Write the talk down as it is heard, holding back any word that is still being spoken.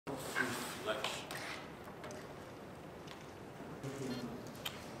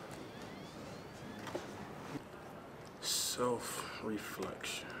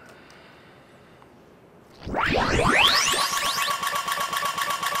Self-reflection.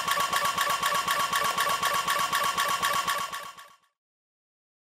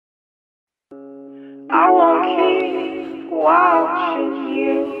 I won't keep watching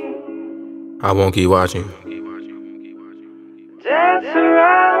you. I won't keep watching. Dance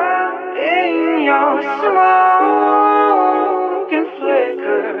around in your smoke and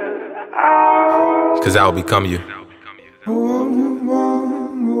flicker out. Cause I'll become you.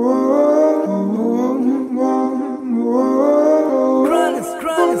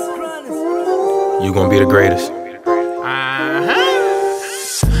 You gonna be the greatest.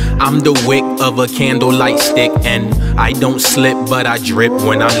 I'm the wick of a candlelight stick, and I don't slip, but I drip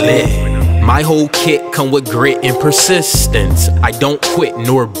when I'm lit. My whole kit come with grit and persistence. I don't quit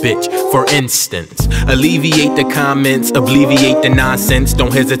nor bitch, for instance. Alleviate the comments, alleviate the nonsense.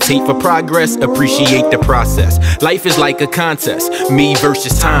 Don't hesitate for progress, appreciate the process. Life is like a contest, me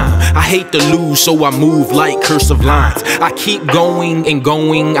versus time. I hate to lose, so I move like cursive lines. I keep going and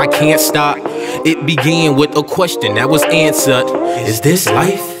going, I can't stop. It began with a question that was answered. Is this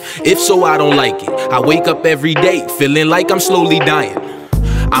life? If so, I don't like it. I wake up every day feeling like I'm slowly dying.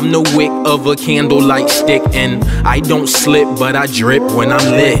 I'm the wick of a candlelight stick, and I don't slip, but I drip when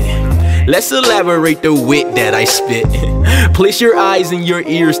I'm lit. Let's elaborate the wit that I spit. Place your eyes and your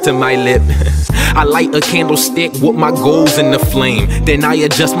ears to my lip. I light a candlestick with my goals in the flame. Then I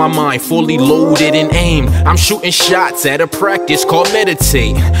adjust my mind, fully loaded and aimed. I'm shooting shots at a practice called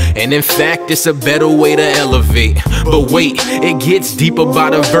meditate. And in fact, it's a better way to elevate. But wait, it gets deeper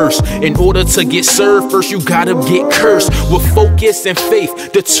by the verse. In order to get served, first you gotta get cursed. With focus and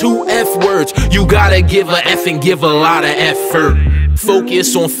faith, the two F words. You gotta give a F and give a lot of effort.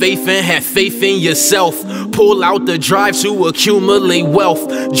 Focus on faith and have faith in yourself. Pull out the drive to accumulate wealth.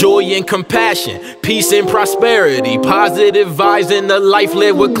 Joy and compassion, peace and prosperity. Positive vibes in a life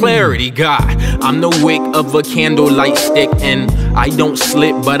led with clarity. God, I'm the wick of a candlelight stick, and I don't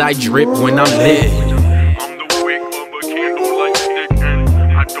slip, but I drip when I'm lit. I'm the wick of a candlelight stick, and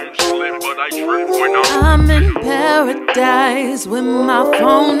I don't slip, but I drip when I'm in paradise with my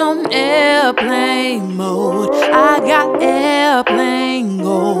phone on airplane mode. I got airplane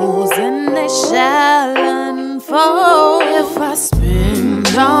goals and they shall unfold. If I spend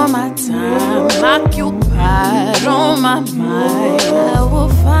all my time occupied on my mind, I will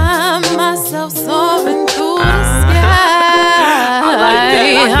find myself soaring through the sky.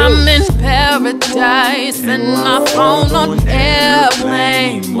 I'm in paradise and my phone on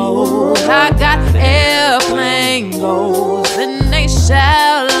airplane mode. I got airplane goals and they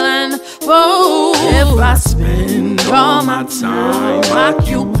shall unfold. If I spend all my time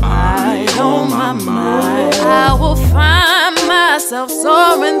occupied on my mind, I will find myself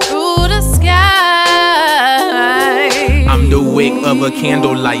soaring through the sky. I'm the wick of a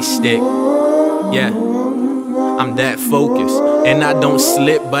candlelight stick. Yeah, I'm that focused, and I don't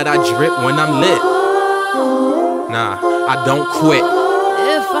slip, but I drip when I'm lit. Nah, I don't quit.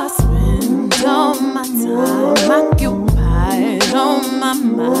 If I spend all my time occupied on my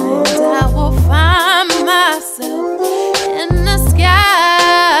mind, I will find myself in the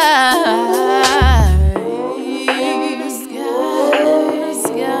sky. In the sky, in the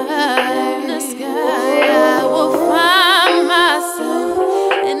sky, in the sky. I will find myself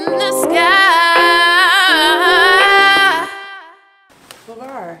in the sky.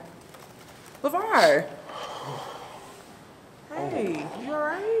 Lavar. Hey, you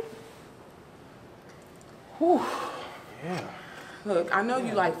alright? Whew. Yeah. Look, I know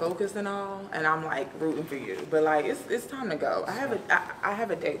you like focused and all, and I'm like rooting for you, but like it's time to go. I have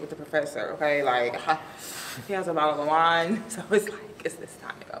a date with the professor. Okay, like he has a bottle of wine, so it's like it's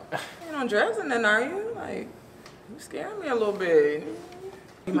time to go. You're not dressing then, are you? Like you scaring me a little bit.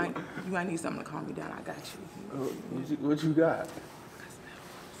 You might need something to calm me down. I got you. What you got?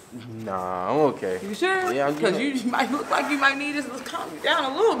 Nah, I'm okay. You sure? Yeah, I'm good. Because you might look like you might need this to calm you down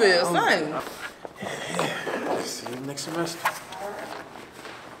a little bit or something. Yeah. See you next semester.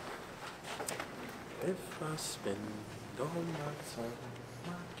 If I spend all my time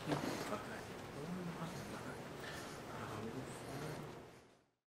occupied.